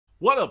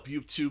What up,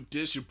 YouTube?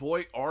 This your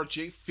boy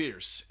RJ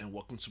Fierce, and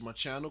welcome to my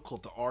channel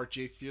called the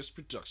RJ Fierce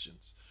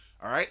Productions.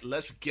 Alright,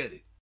 let's get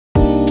it.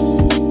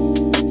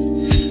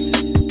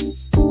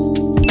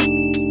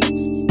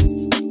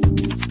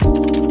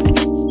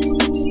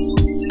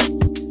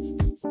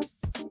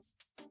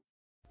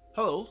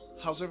 Hello,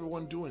 how's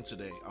everyone doing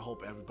today? I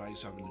hope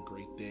everybody's having a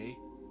great day,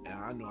 and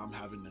I know I'm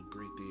having a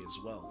great day as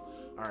well.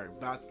 Alright,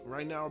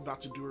 right now I'm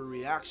about to do a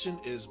reaction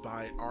is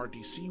by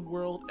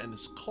RDCworld, and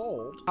it's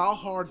called How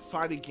Hard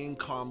Fighting Game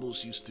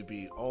Combos Used to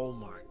Be. Oh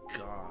my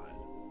god.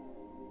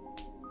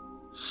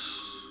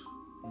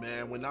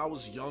 Man, when I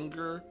was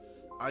younger,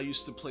 I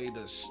used to play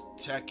this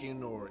Tekken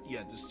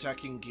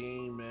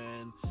game,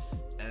 man.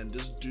 And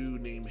this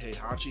dude named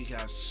Heihachi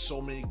has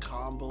so many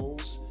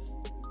combos.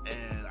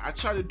 And I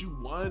try to do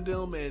one of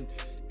them and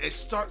it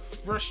starts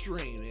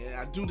frustrating, man.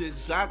 I do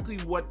exactly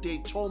what they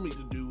told me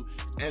to do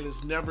and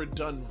it's never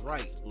done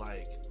right.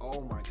 Like,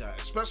 oh my god.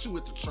 Especially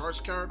with the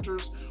charge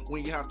characters,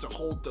 when you have to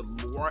hold the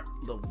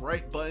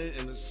right button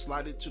and then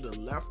slide it to the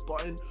left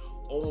button.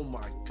 Oh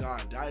my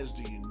god, that is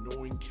the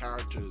annoying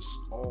characters.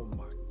 Oh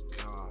my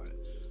god.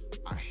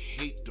 I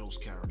hate those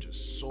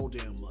characters so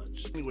damn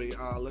much. Anyway,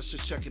 let's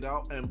just check it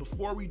out. And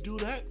before we do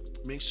that,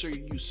 make sure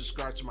you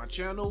subscribe to my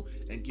channel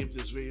and give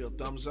this video a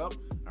thumbs up.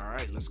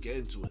 Alright, let's get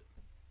into it.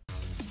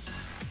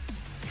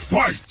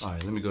 Fight!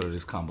 Alright, let me go to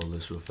this combo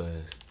list real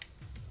fast.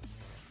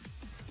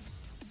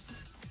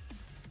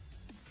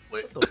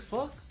 Wait. What the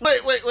fuck?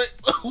 Wait.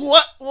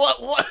 What?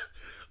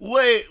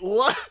 Wait,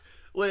 what?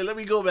 Wait, let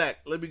me go back.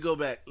 Let me go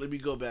back.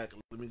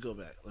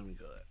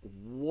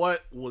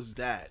 What was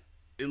that?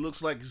 It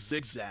looks like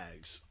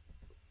zigzags.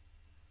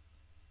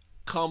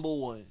 Combo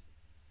 1.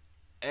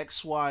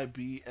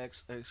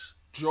 XYBXX.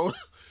 Drone.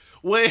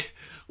 Wait,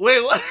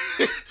 what?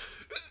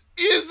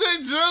 You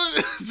said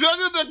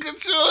juggle the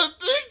controller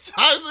 3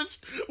 times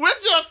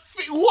with your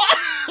feet. What?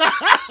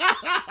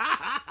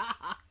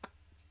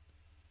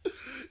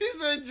 He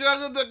said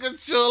juggle the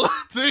controller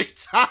 3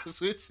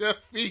 times with your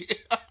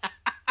feet.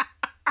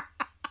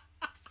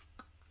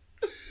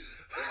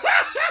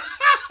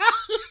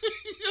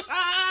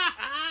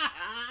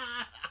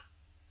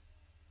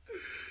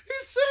 He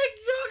said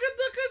juggle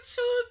the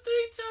controller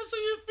 3 times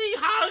with your feet.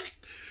 How?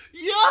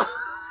 Yo.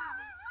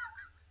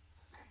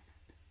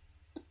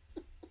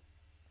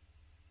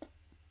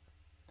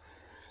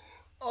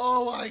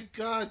 Oh my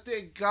god,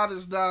 thank god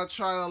it's not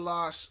trying to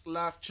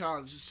laugh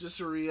challenge. It's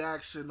just a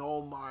reaction.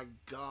 Oh my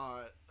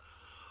god.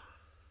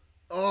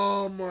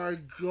 Oh my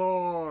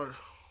god.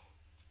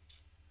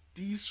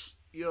 These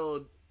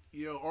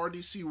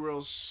RDC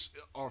worlds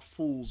are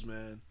fools,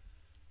 man.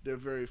 They're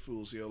very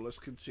fools, yo. Let's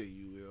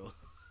continue, yo.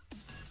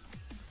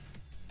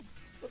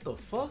 What the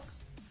fuck?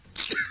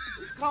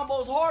 This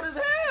combo's hard as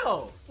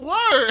hell.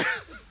 Word.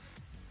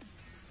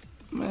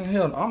 Man,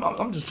 hell,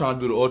 I'm just trying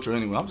to do the ultra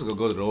anyway. I'm just gonna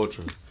go to the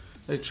ultra.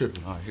 They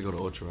tripping. All right, here go the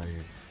ultra right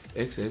here.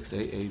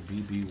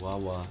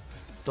 XXAABBYY.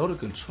 Throw the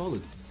controller.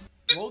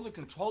 Roll the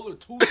controller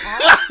 2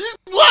 times.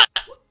 What?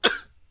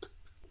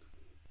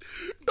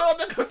 Throw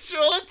the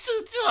controller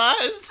 2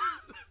 times.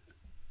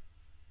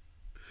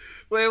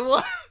 Wait,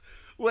 what?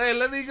 Wait,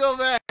 let me go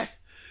back.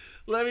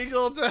 Let me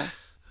go back.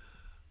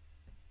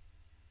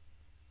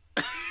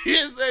 He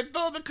said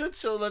throw the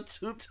controller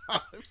 2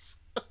 times.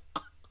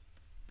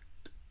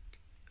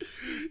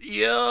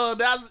 Yo,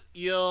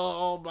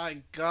 oh my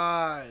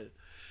god.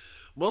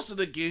 Most of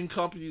the game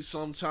companies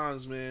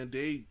sometimes, man,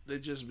 they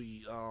just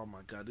be, oh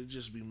my god, they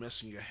just be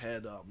messing your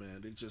head up,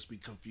 man. They just be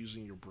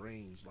confusing your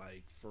brains,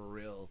 like, for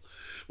real.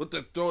 But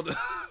the throw the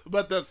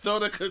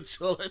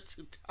controller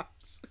 2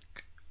 times.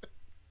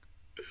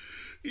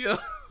 yo,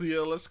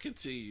 let's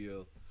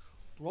continue.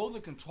 Throw the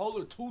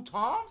controller 2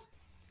 times?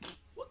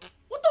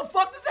 What the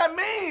fuck does that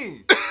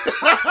mean?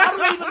 How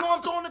do I even know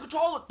I'm throwing the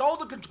controller? Throw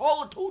the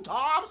controller 2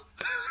 times?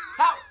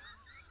 How?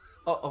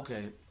 Oh,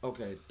 okay.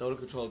 Throw the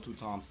controller 2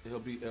 times.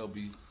 LB,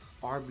 LB,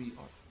 RB,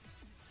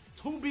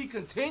 to be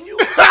continued?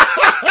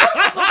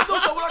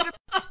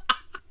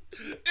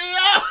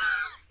 Yeah,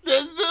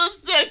 this dude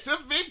said to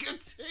be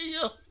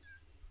continued.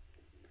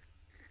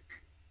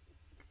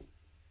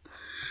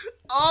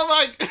 Oh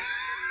my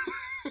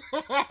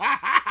god.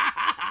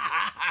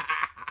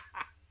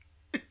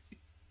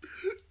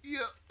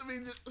 Yeah, I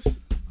mean, just...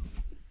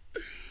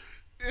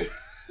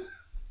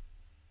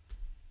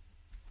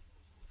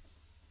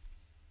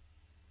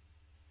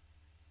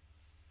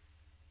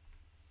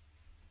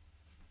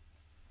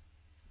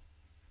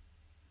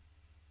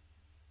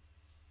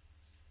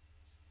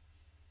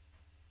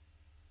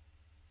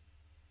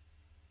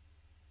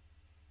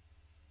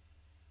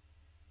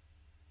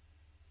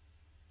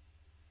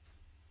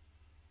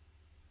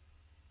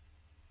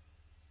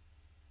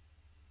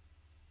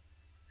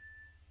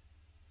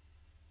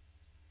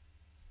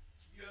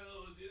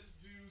 This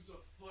dude's a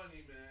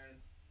funny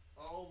man.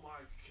 Oh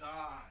my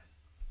god.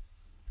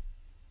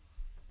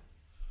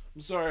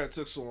 I'm sorry it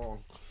took so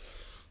long.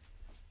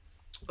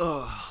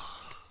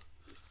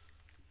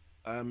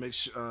 I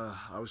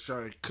was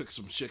trying to cook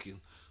some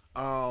chicken.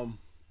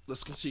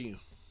 Let's continue.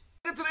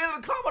 Get to the end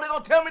of the combo, they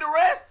gonna tell me the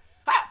rest?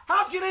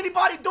 How fuck can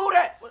anybody do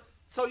that?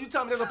 So you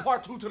tell me there's a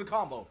part 2 to the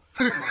combo?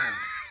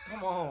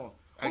 Come on.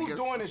 Who's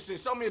doing this shit?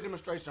 Show me a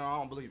demonstration. I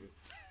don't believe it.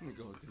 Let me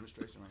go.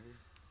 Demonstration right here.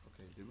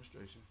 Okay,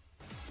 demonstration.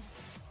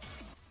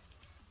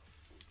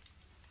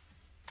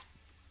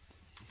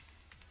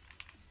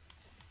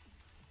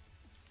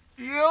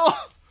 Yo.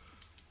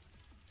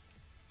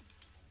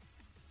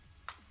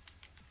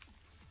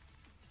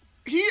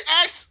 He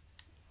asked.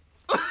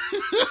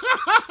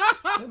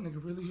 That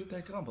nigga really hit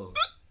that combo.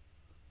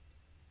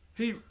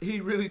 He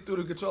really threw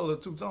the controller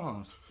 2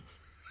 times.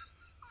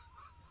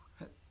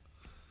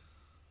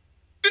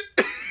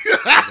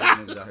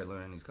 That nigga out here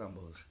learning these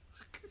combos.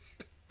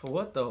 For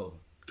what though?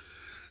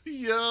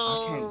 Yo.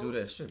 I can't do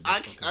that shit. I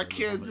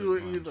can't do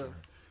it either.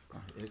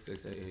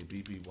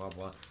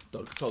 XXAABBYY.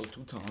 Throw the controller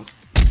 2 times.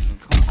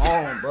 Come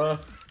on, bro.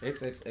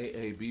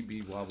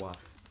 XXAABBYY. Alright,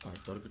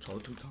 throw the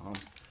controller 2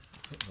 times.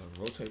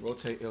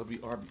 Rotate,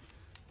 LBRB.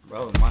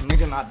 Bro, my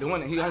nigga not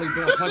doing it. He only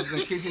doing punches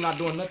and kicks. He not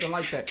doing nothing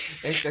like that.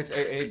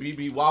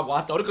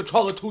 XXAABBYY. Throw the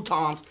controller 2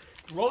 times.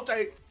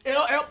 Rotate,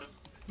 LL.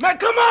 Man,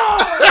 come on!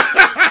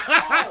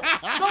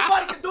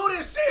 Nobody can do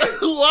this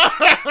shit. What?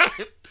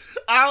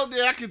 I don't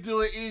think I can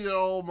do it either.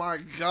 Oh my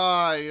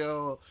god,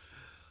 yo.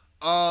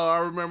 I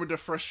remember the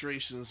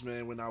frustrations,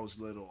 man, when I was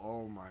little.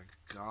 Oh my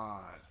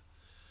god.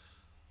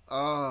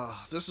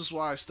 This is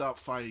why I stopped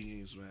fighting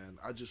games, man.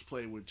 I just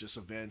play with just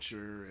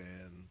adventure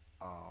and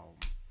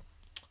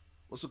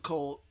what's it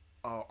called?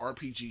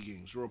 RPG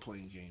games,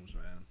 role-playing games,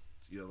 man.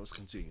 Yeah, let's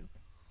continue.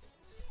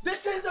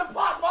 This shit is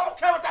impossible. I don't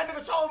care what that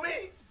nigga showed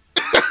me.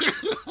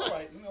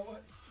 Alright, you know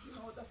what?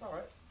 That's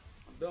alright.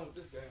 I'm done with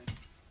this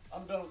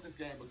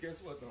game. But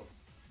guess what though?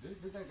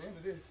 This ain't the end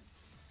of this.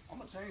 I'm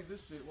gonna change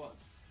this shit. Watch.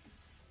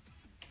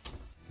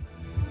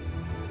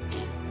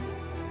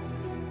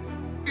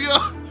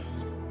 Yeah,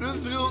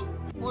 this dude,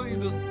 what are you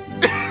doing?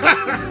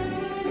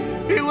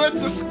 He went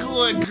to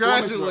school and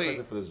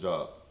graduated. For this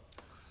job.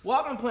 Well,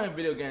 I've been playing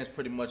video games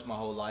pretty much my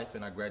whole life,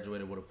 and I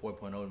graduated with a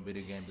 4.0 in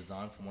video game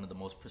design from one of the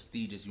most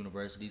prestigious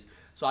universities.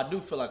 So I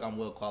do feel like I'm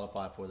well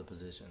qualified for the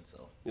position.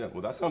 So Yeah,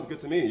 well, that sounds good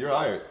to me. You're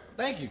hired.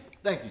 thank you.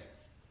 All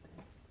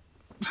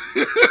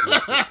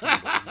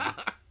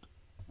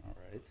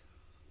right.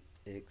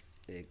 X.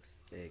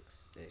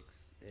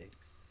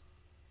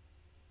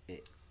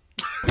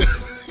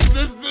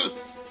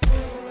 This.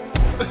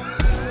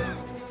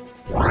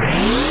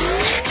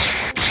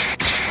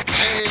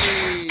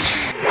 Hey.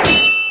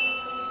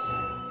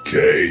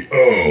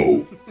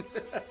 K.O.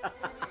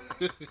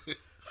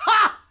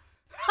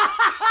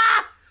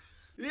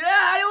 Yeah,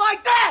 how you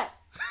like that?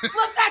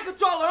 Flip that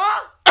controller,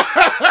 huh?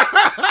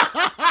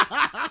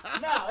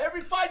 Now,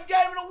 every fighting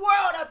game in the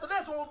world after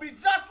this one will be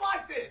just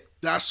like this.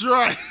 That's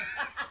right.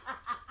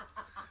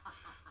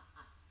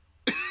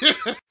 Yo,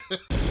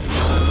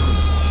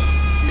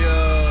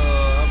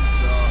 I'm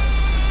done.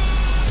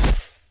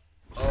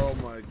 Oh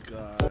my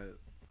god.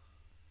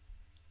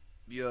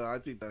 Yeah, I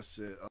think that's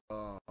it.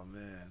 Oh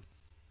man.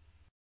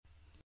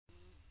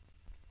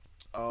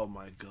 Oh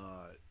my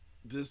god.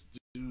 This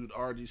dude,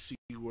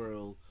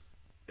 RDCworld,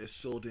 is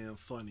so damn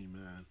funny,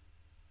 man.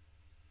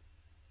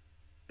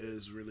 It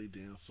is really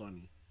damn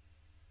funny.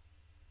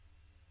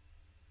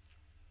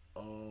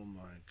 Oh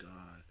my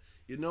god.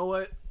 You know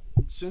what?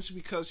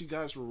 Because you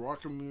guys were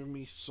rocking with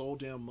me so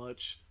damn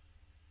much,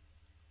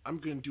 I'm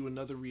gonna do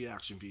another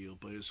reaction video,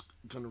 but it's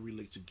gonna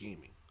relate to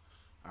gaming.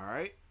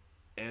 Alright?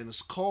 And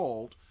it's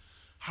called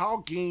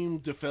How Game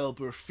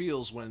Developer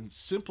Feels When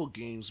Simple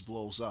Games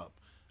Blows Up.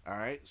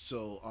 Alright,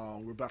 so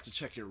we're about to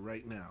check it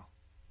right now.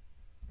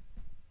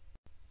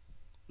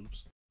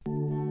 Oops.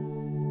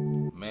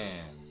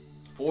 Man,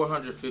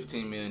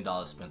 $415 million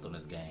spent on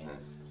this game.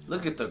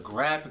 Look at the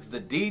graphics, the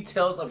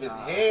details of his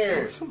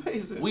hair. It's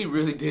amazing. We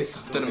really did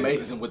something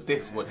amazing with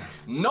this one.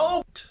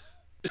 No.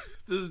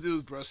 This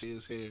dude's brushing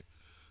his hair.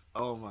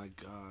 Oh my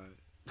god.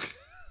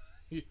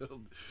 Yo,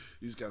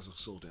 these guys are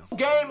so damn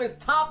funny. Game is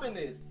topping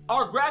this.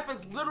 Our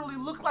graphics literally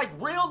look like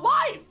real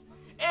life.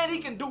 And he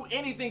can do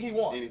anything he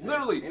wants.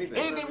 Literally,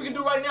 anything we can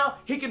do right now,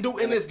 he can do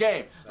in this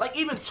game. Like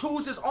even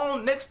choose his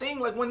own next thing.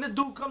 Like when this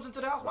dude comes into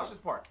the house, watch this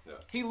part. Yeah.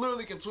 He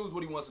literally can choose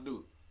what he wants to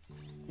do.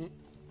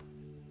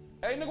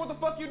 Hey, nigga, what the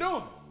fuck you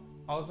doing?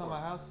 Oh, it's not my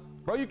house?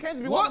 Bro, you can't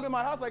just be walking in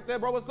my house like that,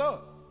 bro. What's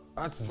up?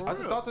 I just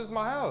thought this was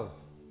my house.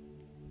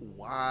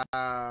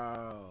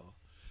 Wow.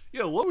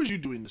 Yo, what would you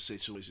do in this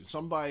situation?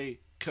 Somebody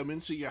come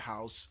into your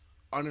house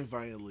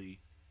uninvitedly,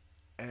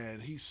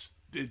 and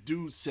the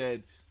dude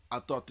said, I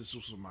thought this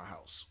was my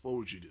house. What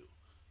would you do?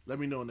 Let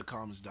me know in the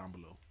comments down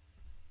below.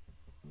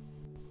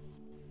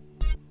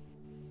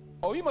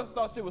 Oh, you must have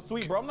thought shit was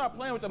sweet, bro. I'm not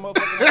playing with that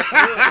motherfucker. Bro. That's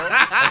why it's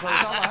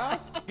not my house.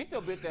 Get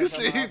your bitch ass You out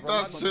see, of my he house, bro. I'm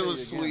thought not shit gonna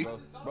was tell you again,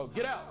 sweet. Bro,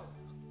 get out.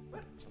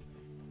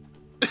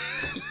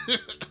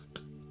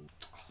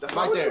 That's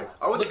Right there.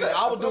 I would do that.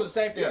 I would do the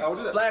same thing. Yeah, I would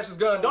do that. Flash his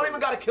gun. Don't even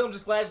gotta kill him.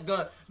 Just flash his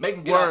gun. Make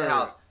him get out of the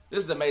house.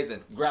 This is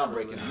amazing.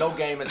 Groundbreaking. No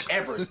game has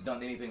ever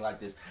done anything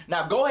like this.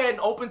 Now go ahead and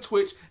open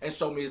Twitch and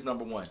show me his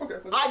number one. Okay.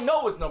 I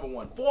know it's number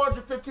one.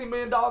 $415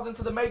 million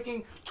into the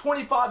making.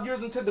 25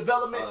 years into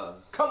development.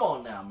 Come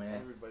on now,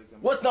 man.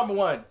 What's number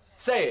one?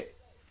 Say it.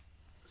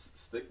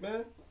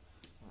 Stickman?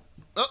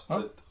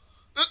 Huh?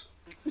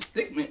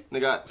 Stickman. They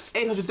got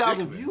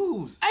 800,000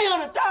 views.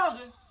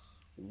 800,000.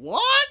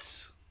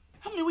 What?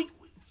 How many we?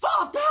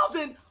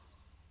 5,000.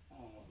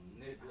 Oh,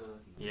 nigga.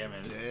 Yeah,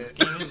 man. This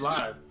game is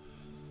live.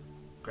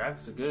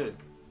 Graphics are good.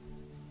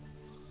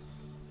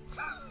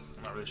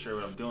 I'm not really sure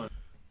what I'm doing.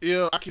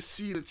 Yeah, I can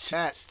see the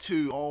chats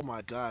too. Oh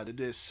my god, it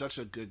did such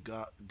a good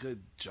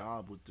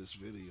job with this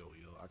video,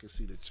 yo. I can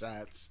see the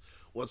chats.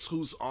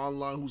 Who's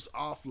online, who's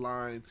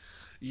offline.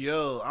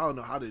 Yo, I don't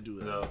know how they do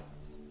that. So,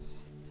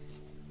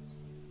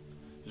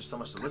 there's so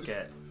much to look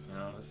at. You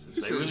know,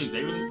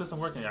 they really put some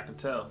work in it, I can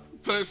tell.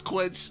 First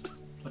quench.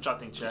 What y'all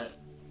think, chat?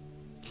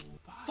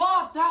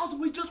 5,000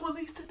 we just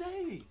released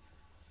today.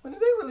 When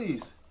did they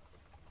release?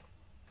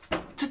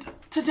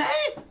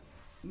 Today?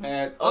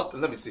 Man,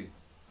 let me see.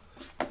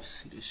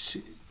 See this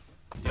shit.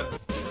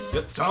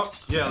 Yep, jump.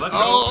 Yeah, let's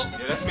go. Oh.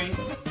 Yeah, that's me.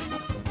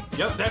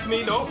 Yep, that's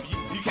me. Nope,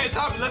 you can't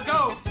stop me. Let's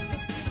go.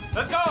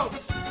 Let's go.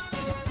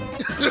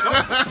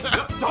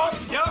 Yep, jump.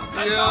 Yep,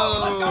 let's go.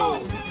 Let's go.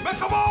 Man,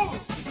 come on.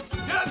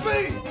 Yeah, that's me.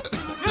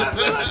 Yeah, that's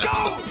me. Let's go.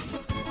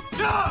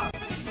 Yeah.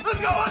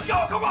 Let's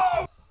go. Come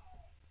on.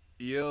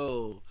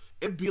 Yo,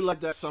 it be like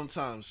that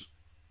sometimes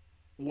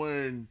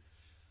when,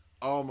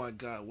 oh my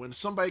god, when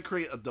somebody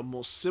create the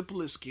most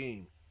simplest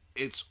game,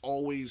 it's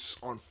always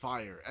on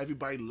fire.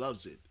 Everybody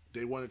loves it.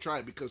 They want to try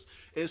it because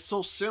it's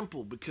so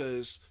simple,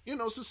 because, you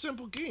know, it's a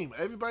simple game.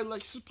 Everybody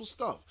likes simple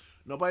stuff.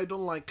 Nobody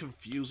don't like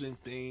confusing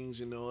things,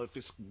 you know. If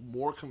it's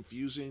more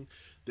confusing,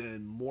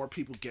 then more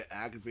people get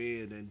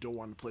aggravated and don't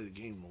want to play the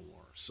game no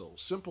more. So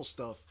simple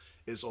stuff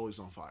is always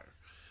on fire.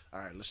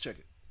 All right, let's check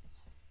it.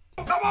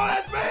 Come on,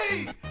 that's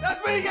me.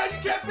 That's me. Yeah, you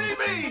can't beat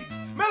me.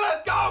 Man,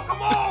 let's go.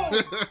 Come on.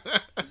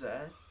 What's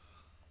that?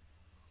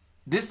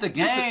 This the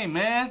game,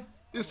 man.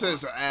 It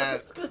says an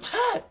ad. The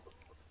chat.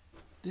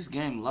 This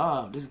game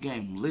live. This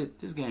game lit.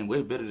 This game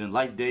way better than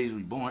Life Days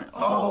Reborn.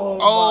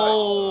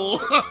 Oh.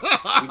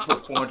 We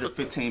put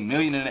 415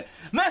 million in it.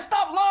 Man,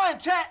 stop lying,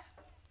 chat.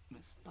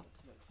 Man, stop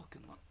that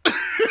fucking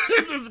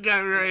lying. This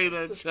guy ready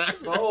to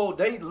chat. Oh,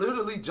 they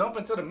literally jump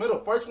into the middle.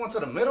 First one to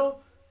the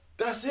middle.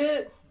 That's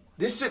it.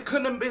 This shit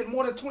couldn't have been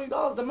more than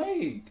 $20 to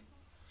make.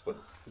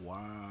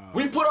 Wow.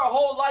 We put our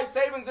whole life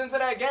savings into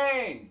that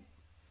game.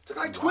 It took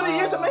like 20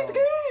 years to make the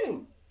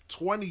game.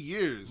 20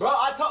 years. Bro,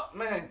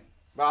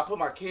 I put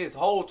my kids'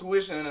 whole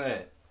tuition into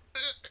that.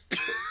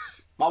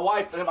 My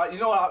wife, and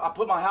I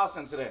put my house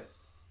into that.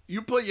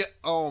 You put your,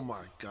 oh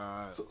my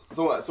god.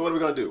 So what? So what are we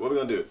gonna do? What are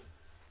we gonna do?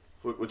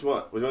 Which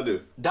one? What you gonna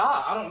do?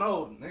 Die? I don't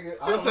know, nigga.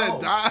 I It don't said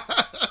know. die.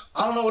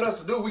 I don't know what else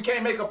to do. We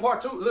can't make a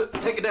part 2. Look,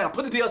 take it down.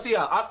 Put the DLC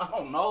out. I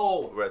don't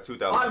know. We're at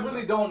 2,000. I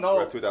really don't know.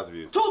 We're at 2,000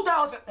 views.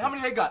 2,000. How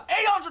many they got?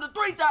 800 to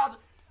 3,000.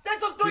 They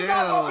took 3,000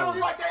 Damn.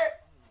 views right there.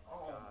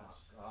 Oh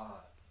my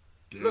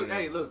god. Look,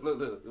 hey,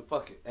 look.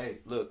 Fuck it. Hey,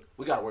 look.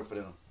 We gotta work for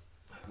them.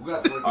 We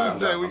gotta work for them.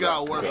 Say we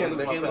got to work.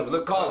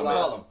 Look, call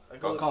him.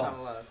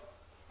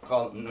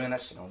 Call him. Man,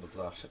 that shit don't look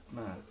live. Shit,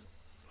 man.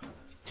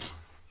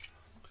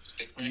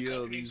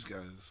 Yo, these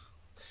guys.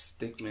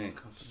 Stickman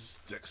Company.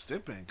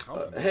 Stickman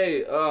Company.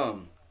 Hey,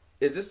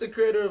 is this the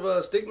creator of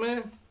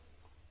Stickman?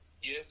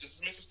 Yes, this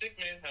is Mr.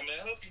 Stickman. How may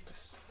I help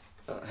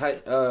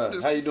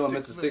you? How you doing,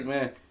 Mr.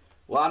 Stickman?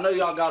 Well, I know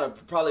y'all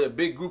got probably a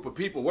big group of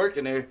people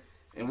working there,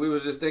 and we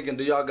was just thinking,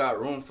 do y'all got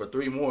room for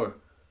 3 more?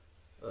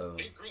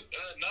 Big group?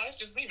 No, it's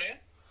just me, man.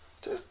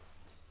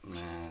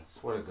 Man,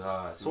 swear to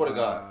God. Swear to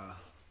God.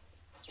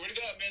 Swear to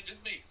God, man,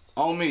 just me.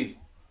 On me.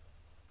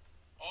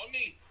 On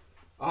me.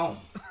 On.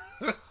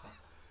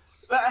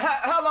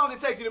 How long did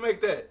it take you to make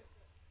that?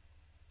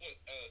 What,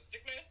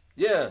 Stickman?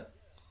 Yeah.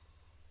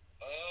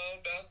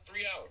 About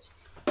 3 hours.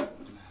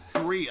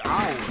 3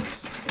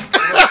 hours.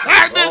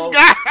 This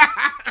guy.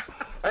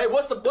 Hey,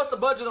 what's the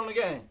budget on the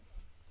game?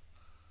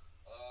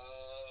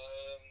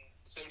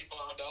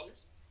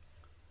 $75.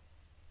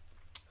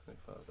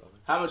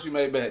 How much you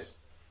made back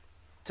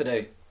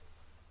today?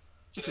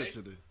 He said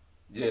today.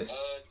 Yes.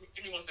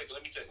 Give me 1 second.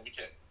 Let me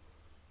check.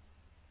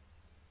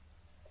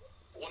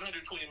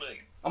 120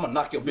 million. I'm gonna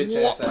knock your bitch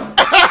ass out.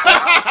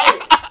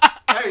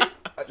 hey,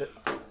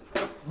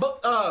 but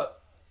I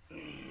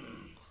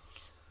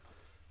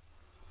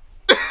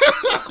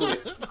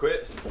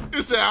Quit.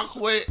 You said I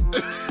quit.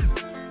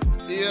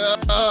 Yeah.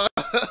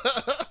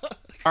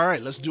 All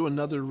right, let's do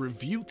another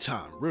review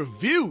time.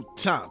 Review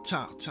time.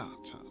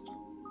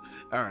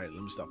 All right,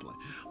 let me stop playing.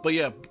 But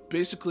yeah,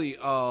 basically,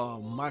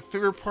 my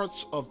favorite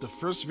parts of the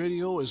first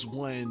video is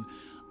when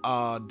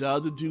the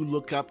other dude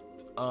look at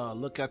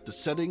the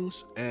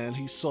settings and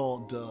he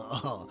saw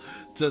the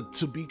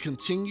to be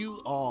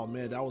continued. Oh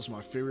man, that was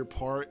my favorite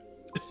part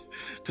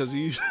because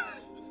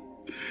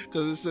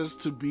it says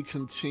to be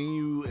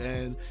continued,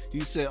 and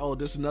he said, "Oh,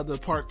 there's another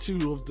part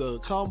 2 of the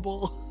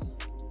combo."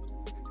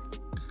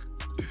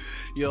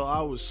 Yo,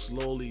 I was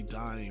slowly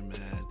dying,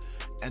 man.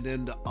 And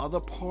then the other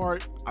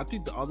part, I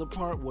think the other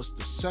part was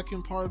the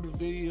second part of the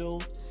video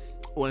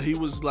when he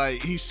was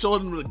like, he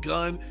showed him the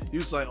gun. He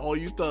was like, "Oh,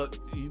 you thought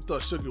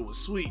sugar was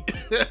sweet."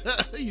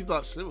 You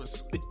thought shit was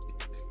sweet.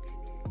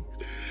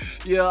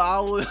 Yeah, I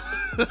was.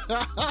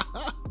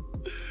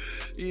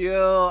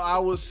 Yo, I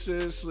was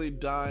seriously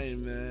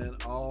dying, man.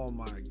 Oh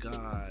my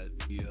god,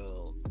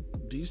 yo.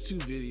 These two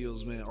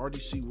videos, man,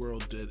 RDC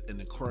World did an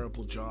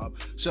incredible job.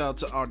 Shout out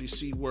to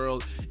RDC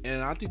World.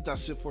 And I think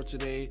that's it for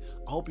today.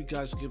 I hope you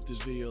guys give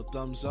this video a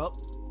thumbs up.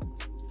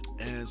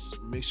 And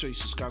make sure you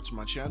subscribe to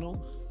my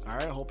channel.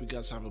 Alright, I hope you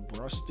guys have a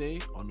blessed day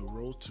on the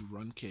road to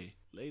Run K.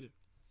 Later.